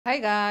Hi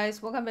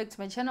guys, welcome back to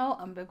my channel.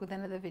 I'm back with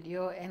another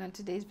video, and on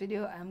today's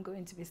video I'm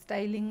going to be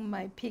styling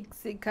my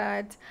pixie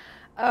cut.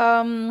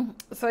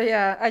 So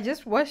yeah, I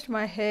just washed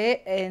my hair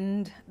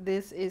and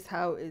this is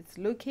how it's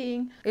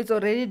looking. It's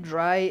already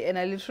dry and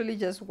I literally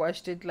just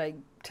washed it like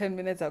 10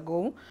 minutes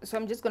ago. So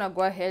I'm just gonna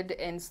go ahead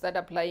and start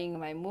applying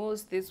my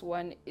mousse. This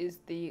one is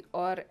the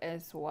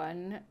ORS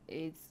one.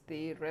 It's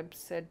the Wrap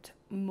Set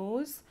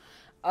Mousse.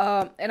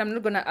 And I'm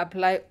not gonna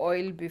apply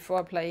oil before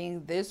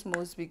applying this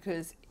mousse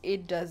because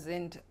it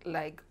doesn't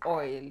like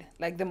oil.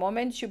 Like the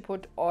moment you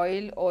put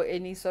oil or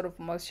any sort of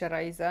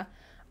moisturizer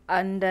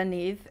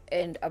underneath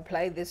and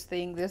apply this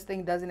thing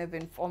doesn't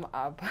even form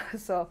up.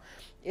 So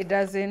it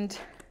doesn't,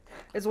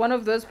 it's one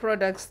of those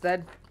products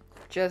that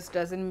just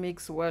doesn't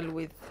mix well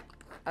with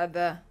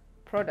other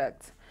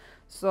products.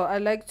 So I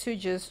like to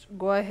just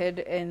go ahead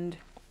and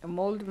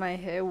mold my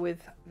hair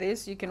with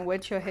this. You can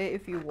wet your hair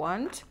if you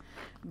want,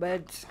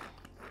 but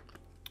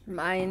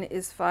mine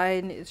is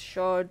fine, it's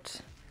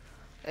short,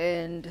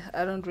 and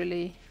I don't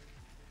really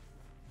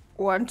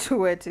want to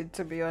wet it,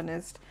 to be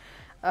honest.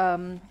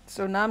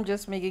 So now I'm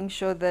just making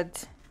sure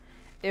that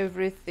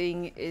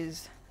everything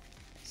is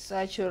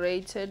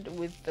saturated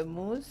with the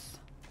mousse.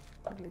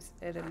 Let's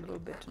add a little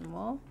bit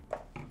more.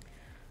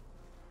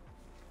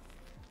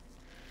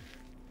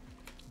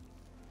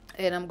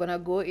 And I'm gonna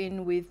go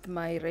in with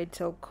my red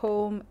tail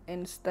comb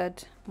and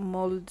start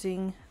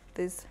molding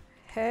this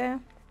hair.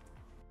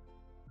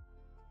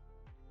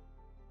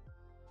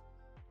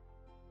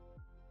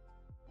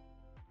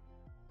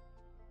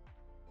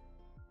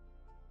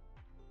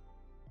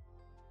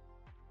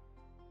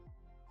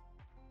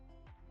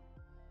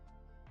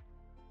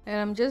 And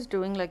I'm just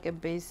doing like a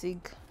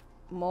basic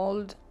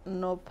mold,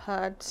 no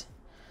part,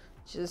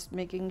 just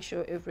making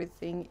sure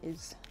everything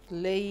is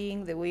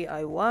laying the way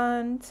I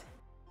want.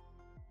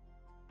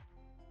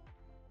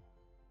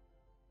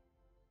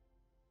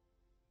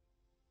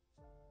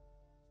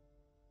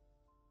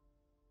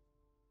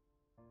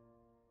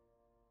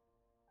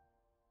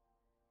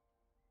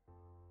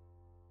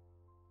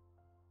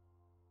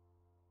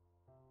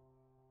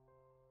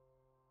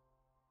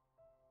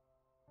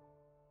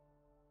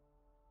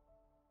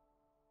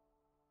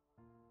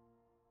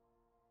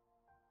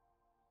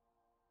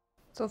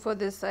 So for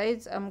the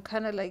sides, I'm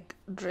kind of like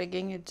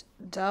dragging it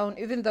down,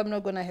 even though I'm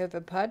not gonna have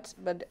a part,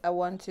 but I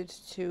want it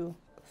to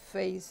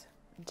face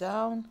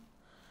down.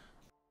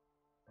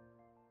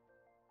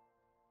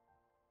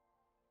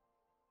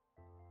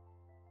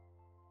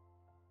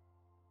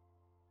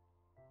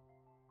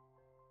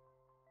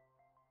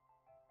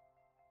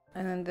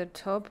 And then the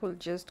top will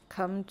just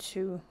come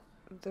to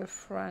the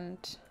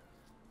front.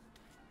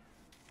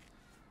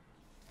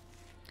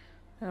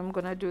 And I'm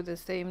gonna do the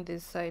same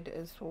this side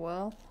as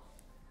well.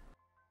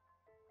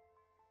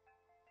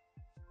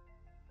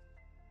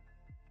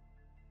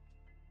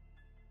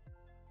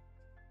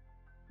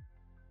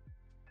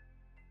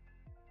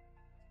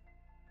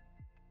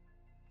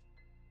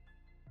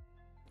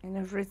 And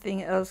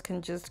everything else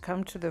can just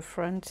come to the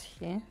front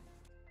here.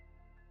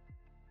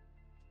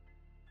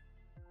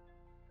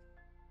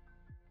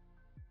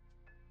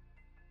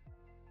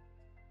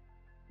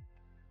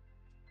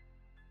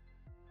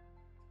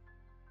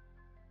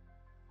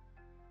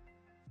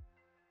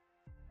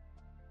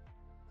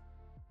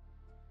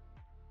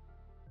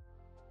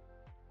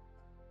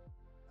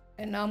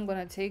 And now I'm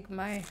gonna take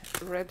my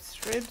wrap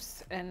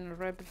strips and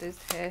wrap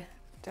this hair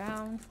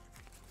down.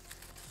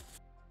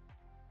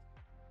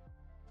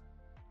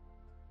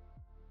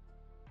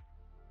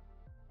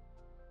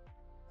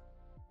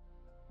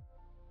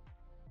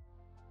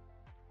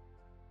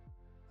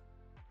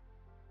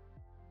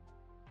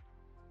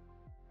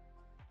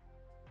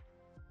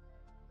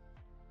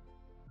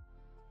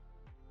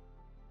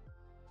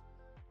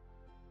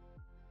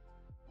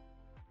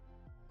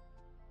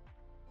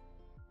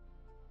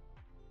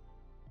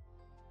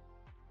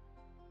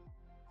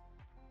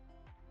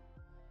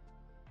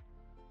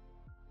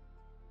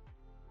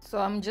 So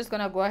I'm just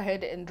gonna go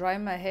ahead and dry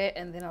my hair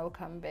and then I'll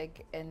come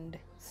back and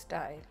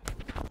style.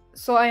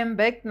 So I am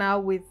back now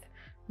with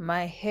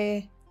my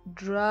hair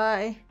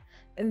dry,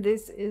 and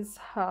this is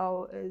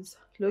how it's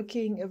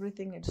looking.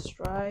 Everything is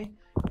dry,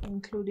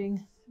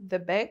 including the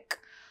back.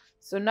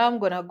 So now I'm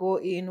gonna go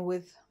in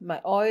with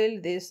my oil.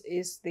 This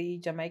is the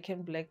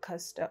Jamaican black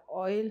castor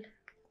oil.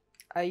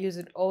 I use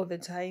it all the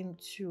time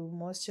to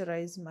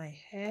moisturize my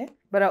hair,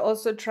 but I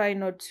also try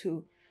not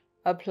to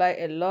apply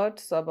a lot,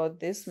 so about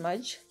this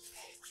much.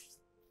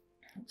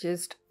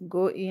 Just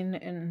go in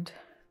and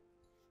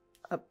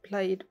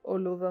apply it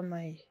all over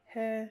my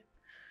hair.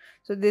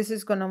 So this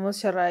is gonna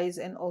moisturize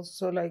and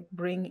also like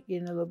bring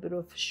in a little bit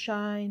of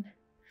shine.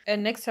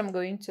 And next I'm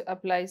going to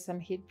apply some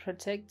heat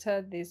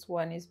protector. This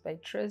one is by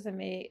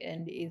Tresemme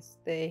and it's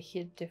the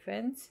heat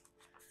defense.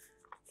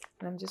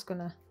 And I'm just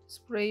gonna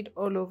spray it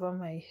all over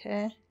my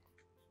hair.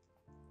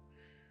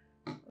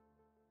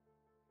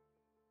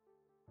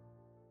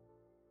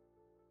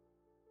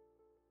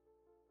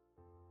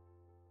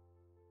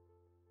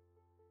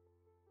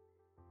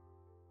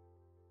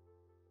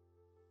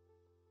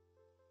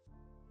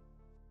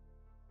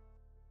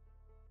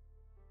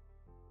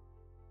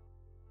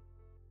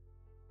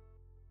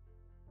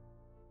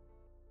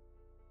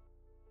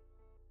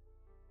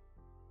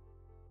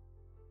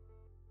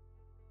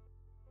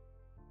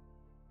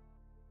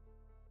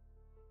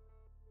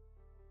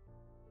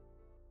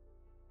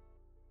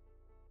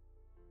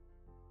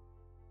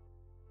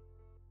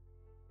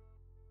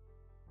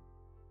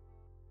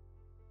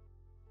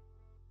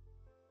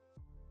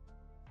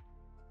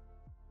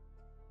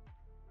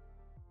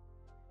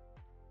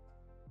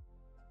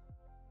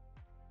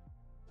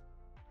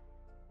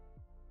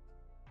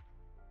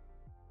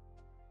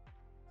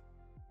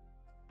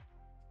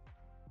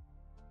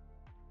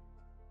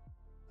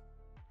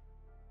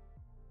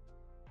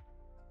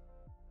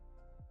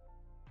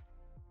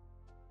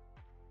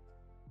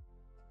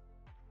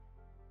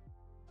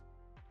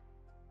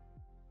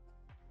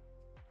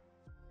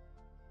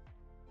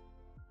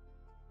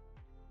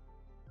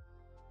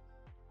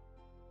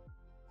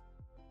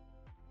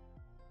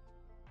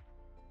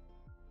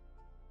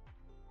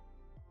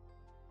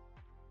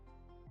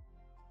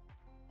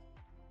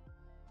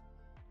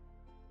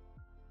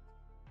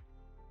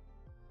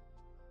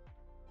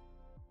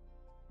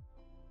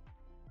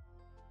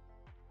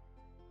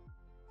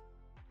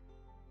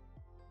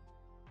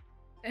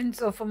 And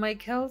so for my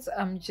curls,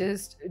 I'm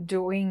just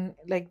doing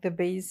like the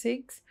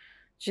basics,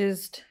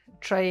 just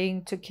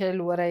trying to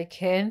curl what I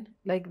can.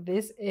 Like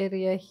this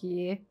area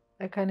here,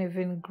 I can't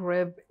even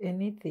grab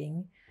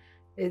anything.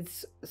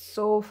 It's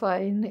so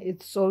fine,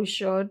 it's so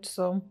short.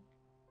 So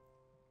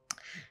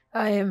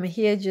I am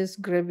here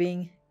just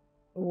grabbing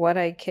what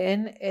I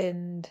can,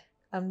 and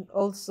I'm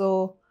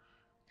also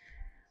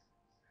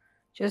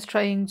just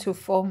trying to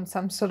form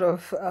some sort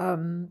of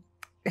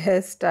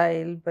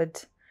hairstyle.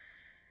 But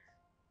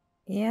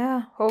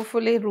yeah,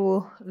 hopefully it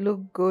will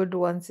look good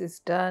once it's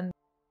done.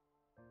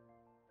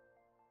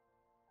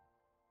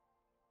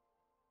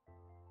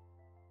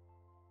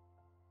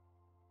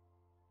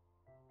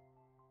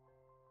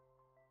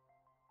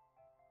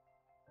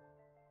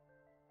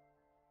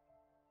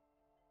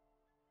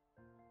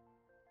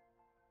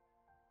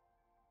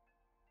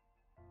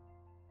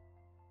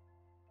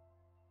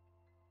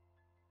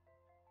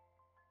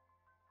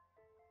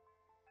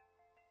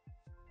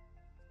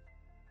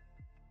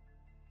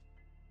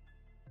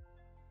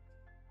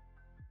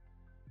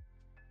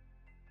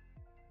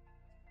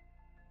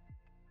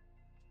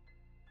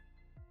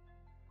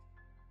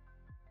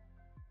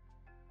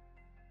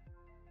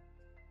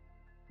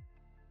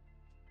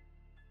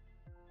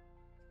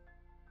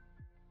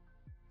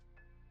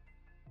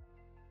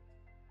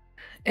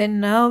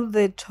 And now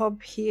the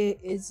top here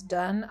is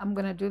done. I'm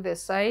gonna do the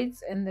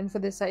sides, and then for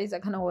the sides I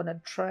kind of want to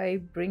try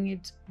bring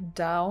it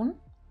down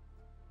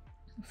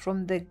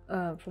from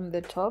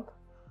the top.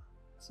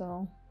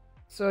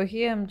 So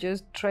here I'm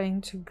just trying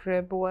to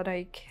grab what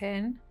I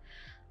can,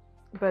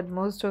 but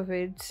most of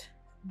it,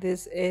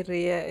 this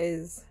area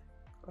is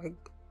like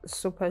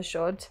super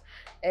short.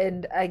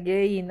 And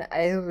again,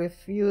 I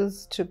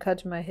refuse to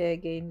cut my hair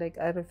again. Like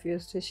I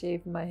refuse to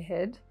shave my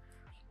head.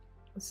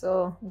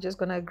 So I'm just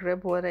gonna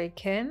grab what I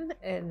can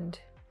and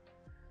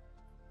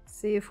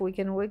see if we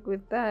can work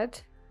with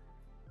that.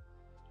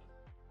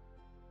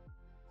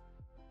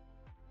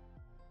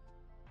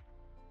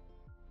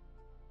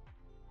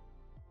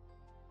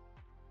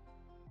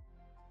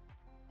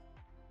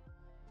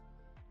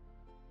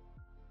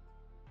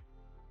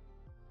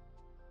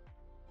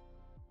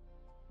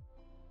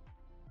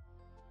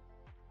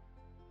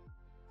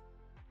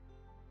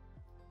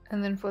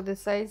 And then for the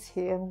sides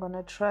here, I'm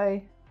gonna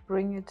try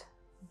bring it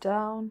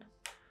down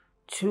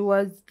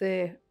towards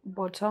the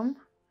bottom,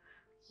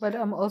 but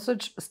I'm also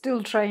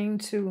still trying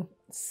to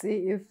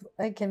see if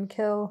I can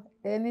curl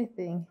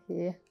anything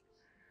here.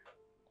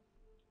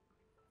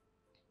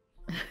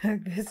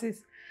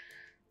 It's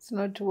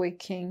not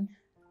working,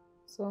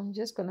 so I'm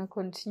just gonna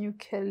continue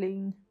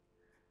curling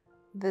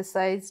the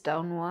sides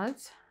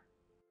downwards.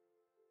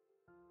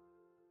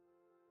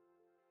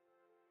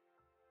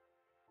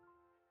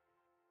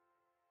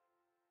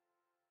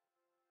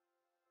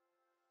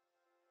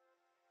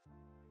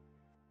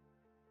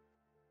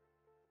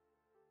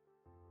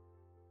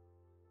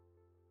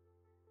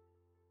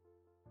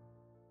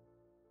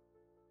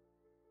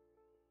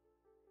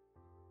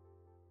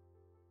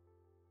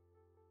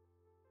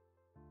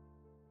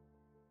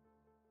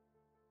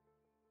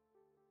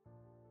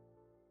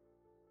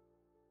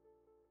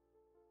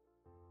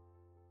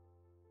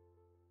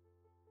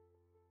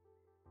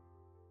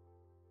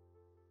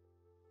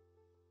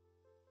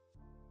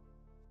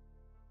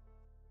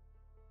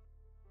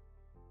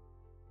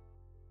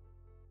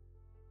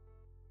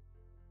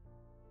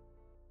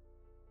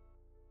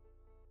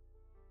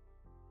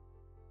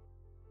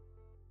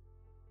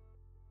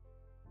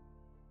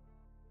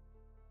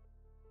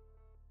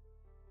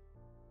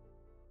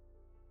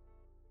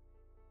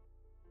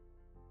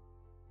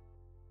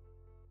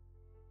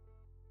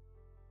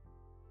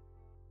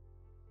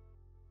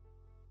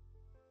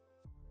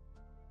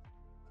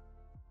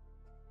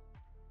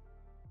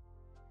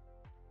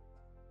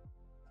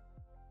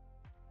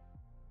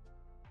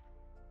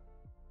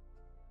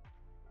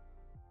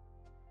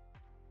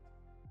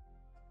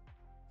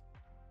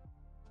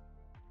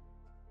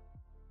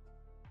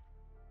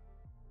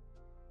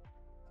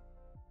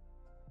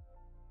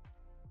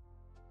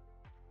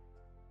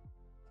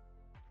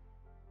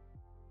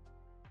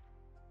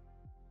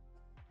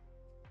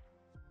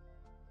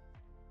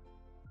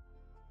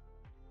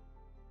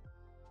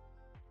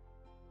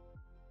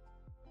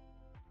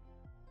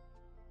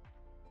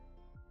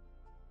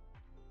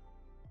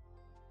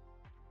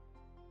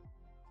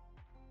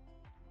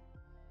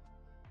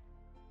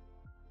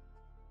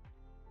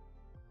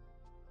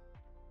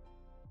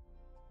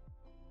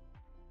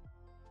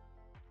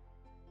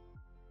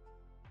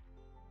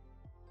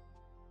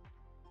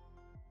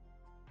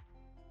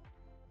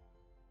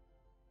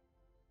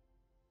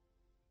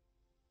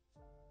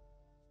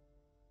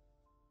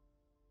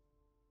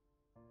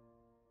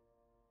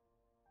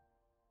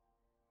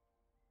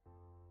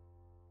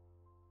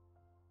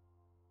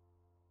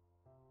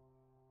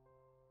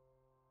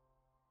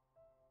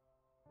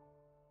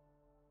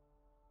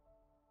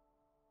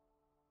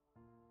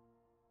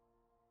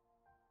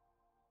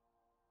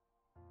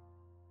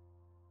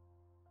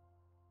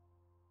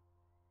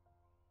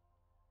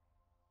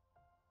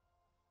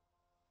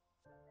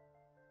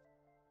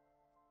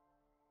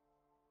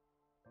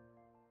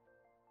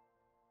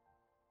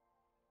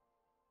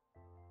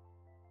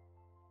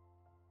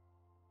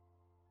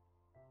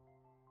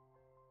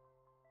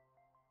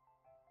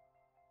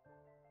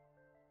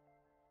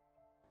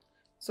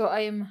 So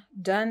I am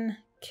done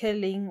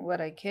curling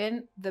what I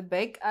can. The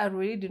back, I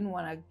really didn't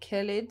want to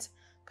curl it.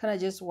 Kind of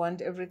just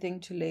want everything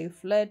to lay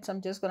flat. So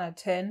I'm just gonna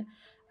turn.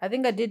 I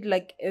think I did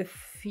like a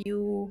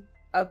few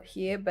up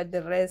here, but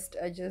the rest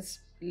I just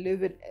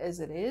leave it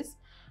as it is.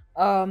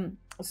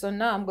 So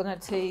now I'm gonna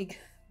take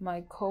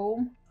my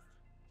comb,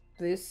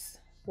 this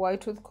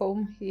white tooth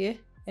comb here,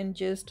 and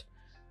just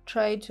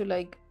try to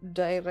like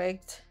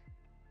direct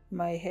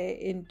my hair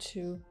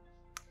into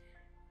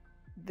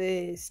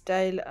the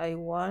style I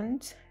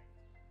want,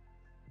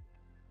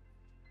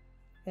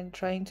 and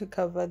trying to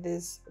cover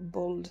these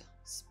bold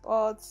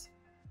spots,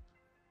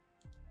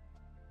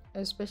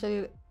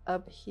 especially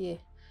up here,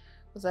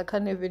 because I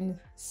can't even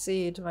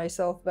see it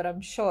myself, but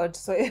I'm short,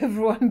 so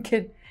everyone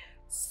can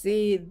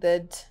see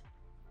that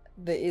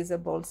there is a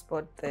bald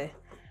spot there.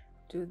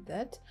 Do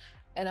that.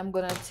 And I'm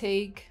gonna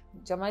take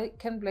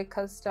Jamaican black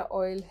castor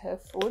oil hair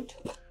food,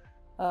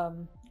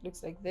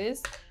 looks like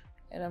this,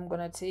 and I'm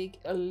gonna take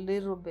a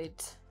little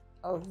bit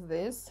of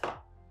this,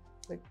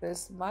 like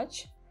this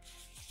much,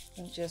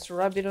 and just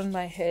rub it on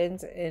my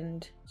hands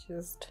and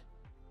just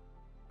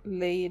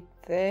lay it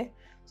there.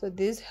 So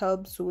this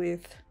helps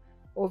with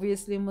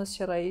obviously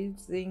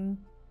moisturizing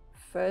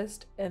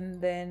first,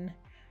 and then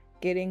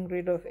getting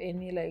rid of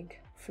any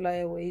like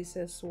flyaways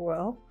as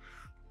well,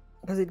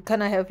 because it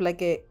kind of have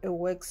like a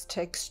wax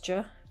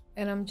texture.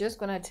 And I'm just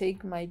gonna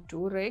take my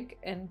do-rag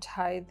and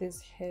tie this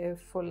hair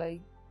for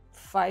like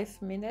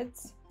 5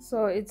 minutes.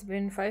 So it's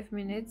been 5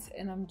 minutes,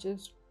 and I'm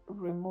just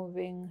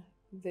removing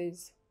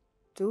this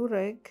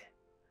do-rag,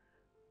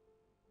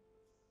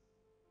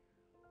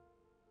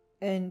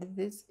 and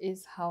this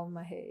is how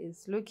my hair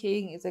is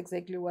looking. It's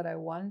exactly what I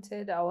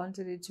wanted. I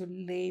wanted it to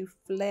lay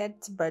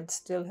flat but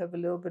still have a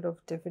little bit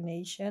of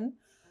definition.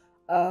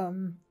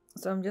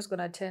 So I'm just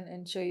gonna turn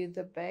and show you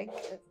the back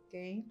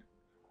again.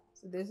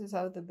 So this is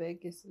how the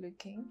back is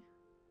looking,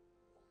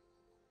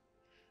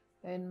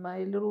 and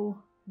my little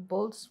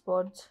bald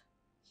spot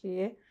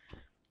here.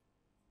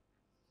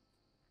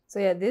 So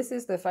yeah, this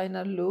is the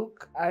final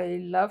look.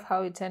 I love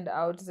how it turned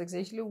out. It's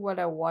exactly what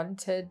I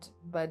wanted,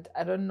 but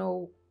I don't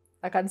know,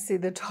 I can't see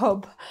the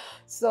top.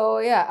 So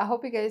yeah, I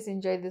hope you guys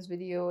enjoyed this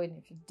video, and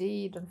if you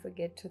did, don't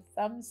forget to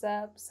thumbs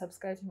up,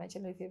 subscribe to my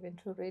channel if you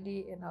haven't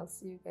already, and I'll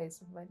see you guys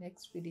in my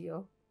next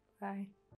video. Bye.